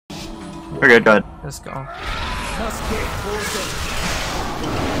We're good, go ahead. Let's go. Must get closer.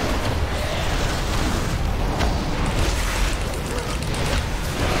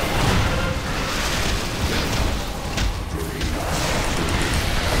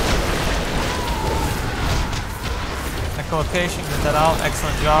 Echolocation, get that out.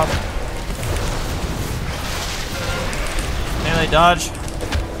 Excellent job. Melee dodge.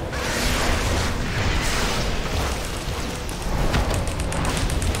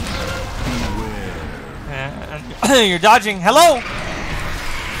 And you're dodging. Hello!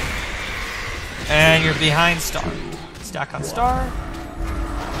 And you're behind star. Stack on star.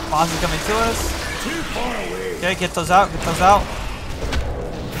 Boss is coming to us. Too far away. Okay, get those out. Get those out.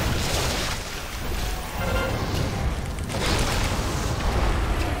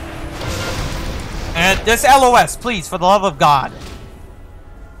 And this LOS, please, for the love of God.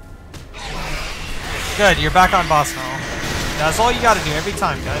 Good, you're back on boss now. That's all you gotta do every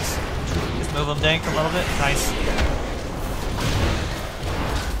time, guys. Just move them dank a little bit. Nice.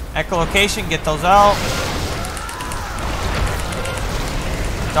 Echolocation, get those out.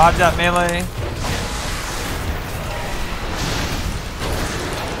 Dodge that melee.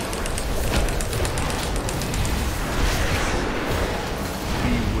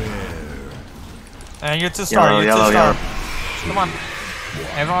 And you're to star, you're to star. Come on.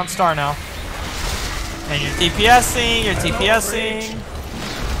 Everyone star now. And you're DPSing, you're TPSing.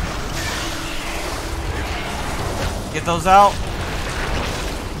 Get those out.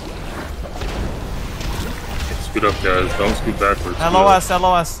 Scoot up, guys. Don't scoot backwards. LOS,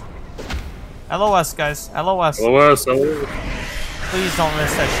 LOS. LOS, guys. LOS. LOS. Please don't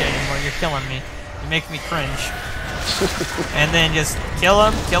risk that shit anymore. You're killing me. You make me cringe. And then just kill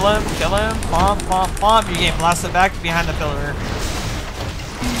him, kill him, kill him. Pump, pump, pump. You're getting blasted back behind the pillar.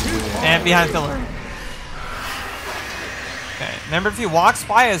 And behind the pillar. Okay. Remember, if he walks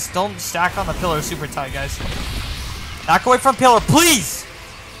by us, don't stack on the pillar super tight, guys. Back away from pillar, please!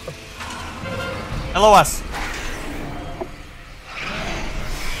 LOS.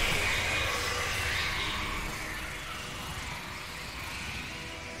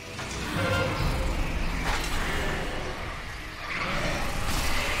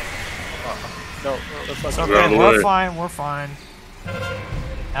 No, that's not It's okay, we're fine, we're fine.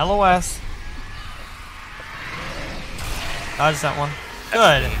 LOS. Dodge that one.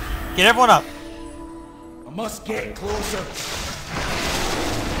 Good. Get everyone up. I must get closer.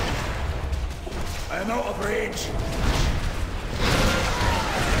 I am out of range.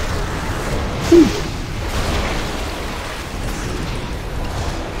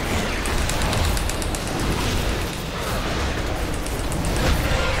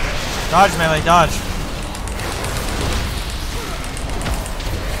 Dodge, melee, dodge.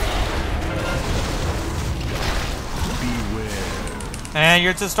 And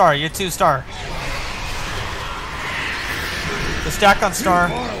you're 2-star, you're 2-star. The stack on star.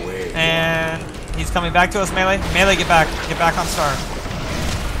 And he's coming back to us, melee. Melee, get back on star.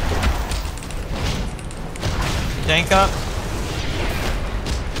 Dank up.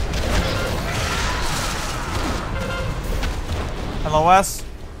 LOS.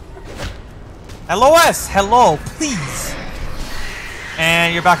 LOS! Hello, please!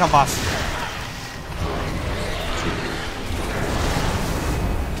 And you're back on boss.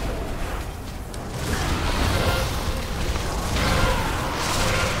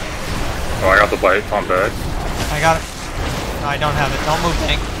 Oh, I got the bite. I'm back. I got it. No, I don't have it. Don't move,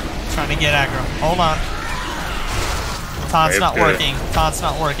 Tank. I'm trying to get aggro. Hold on. Taunt's not working. Taunt's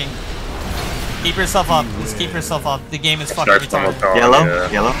not working. Keep yourself up. Just keep yourself up. The game is fucking retarded. Yellow?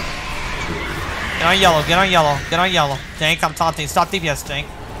 Yeah. Yellow? Get on yellow. Get on yellow. Get on yellow. Tank, I'm taunting. Stop DPS, Tank.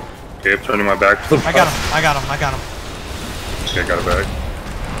 Okay, I'm turning my back to the I got him. I got him. I got him. Okay, got it back.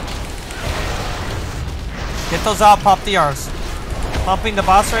 Get those out. Pop DRs. Pumping the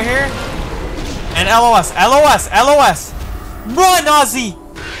boss right here. And LOS. LOS. LOS. Run, Ozzy.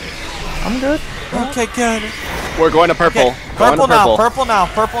 I'm good. Okay, good. We're going to purple. Okay. Purple now. Purple now.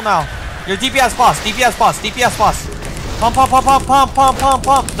 Purple now. Your DPS boss. DPS boss. DPS boss. Pump, pump, pump, pump, pump, pump, pump,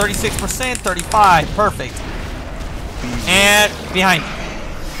 pump. 36%, 35. Perfect. And behind.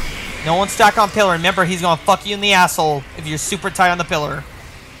 No one stack on pillar. Remember, he's gonna fuck you in the asshole if you're super tight on the pillar.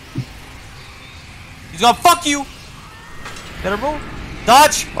 He's gonna fuck you. Better move.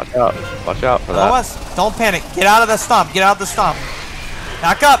 Dodge. Watch out. Watch out for that. LOS. Don't panic. Get out of the stomp. Get out of the stomp.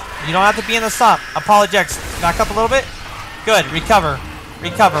 Back up. You don't have to be in the stomp. Apologetics. Back up a little bit. Good. Recover.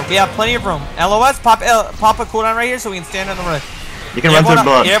 Recover. We have plenty of room. LOS. Pop a cooldown right here so we can stand on the roof. You can run through the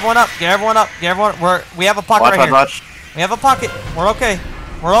blood. Get everyone up. Get everyone up. Get everyone. We have a pocket right here. Watch. We have a pocket. We're okay.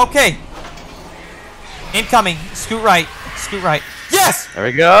 We're okay. Incoming. Scoot right. Scoot right. Yes! There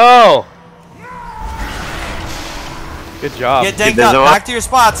we go. Good job. Get danked Get up. Bizzo Back up. to your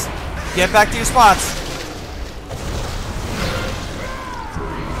spots. Get back to your spots.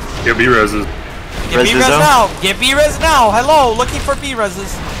 Get B-reses. Get Res B-res Bizzo. now. Get B-res now. Hello, looking for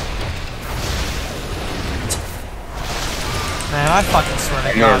B-reses. Man, I fucking swear to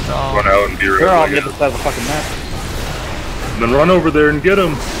I'm gonna God, run though. out and B-res. They're on the again. other side of the fucking map. Then run over there and get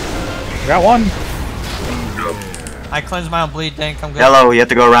him. Got one. I cleansed my own bleed, Dank. I'm good. Yellow, you have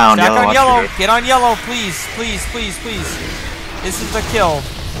to go around. Back on watch yellow. it. Get on yellow, please. Please, please, please. This is the kill.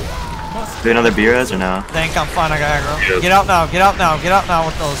 Do another B-res or no? Dank, I'm fine. I got aggro. Yes. Get out now. Get out now. Get out now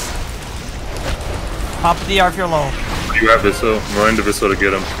with those. Pop a DR if you're low. You have Visso. I'm running to Visso to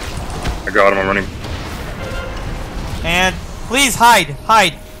get him. I got him. I'm running. And please hide.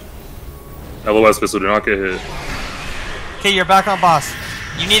 Hide. LOS Visso, do not get hit. Okay, you're back on boss.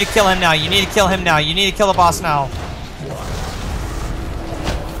 You need to kill him now. You need to kill him now. You need to kill the boss now.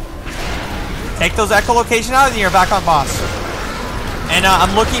 Take those echolocation out and you're back on boss. And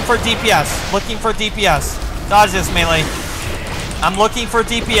I'm looking for DPS. Looking for DPS. Dodge this melee. I'm looking for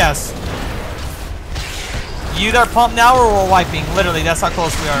DPS. You either pump now or we're wiping. Literally, that's how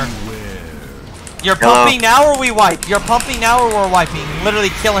close we are. You're Hello. pumping now or we wipe. You're pumping now or we're wiping. Literally,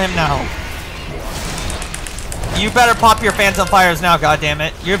 kill him now. You better pop your Phantom Fires now,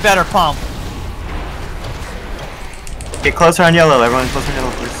 goddammit. You better pump. Get closer on yellow. Everyone closer on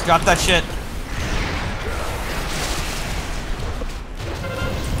yellow, please. Drop that shit.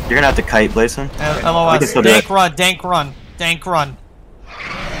 You're gonna have to kite, Blason. We LOS. can still do Dank it. run. Dank run. Dank run.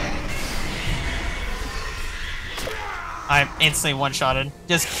 I'm instantly one-shotted.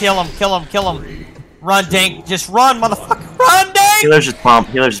 Just kill him. Kill him. Kill him. Run, Dank. Just run, motherfucker. Run, Dank! Healers just pump.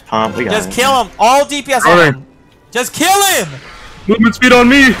 Healers just pump. We got Just it. kill him. All DPS on Running. him. Just kill him. Movement speed on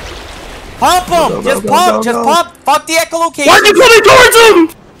me. Pump him. Go, go, Just go, pump. go, Just go. pump. Fuck the echolocation. Why are you coming towards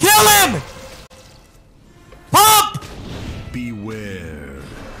him? Kill him. Pump. Beware.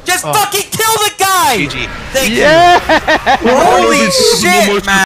 Just fucking kill the guy. GG. Thank Yeah! you. Holy shit, man.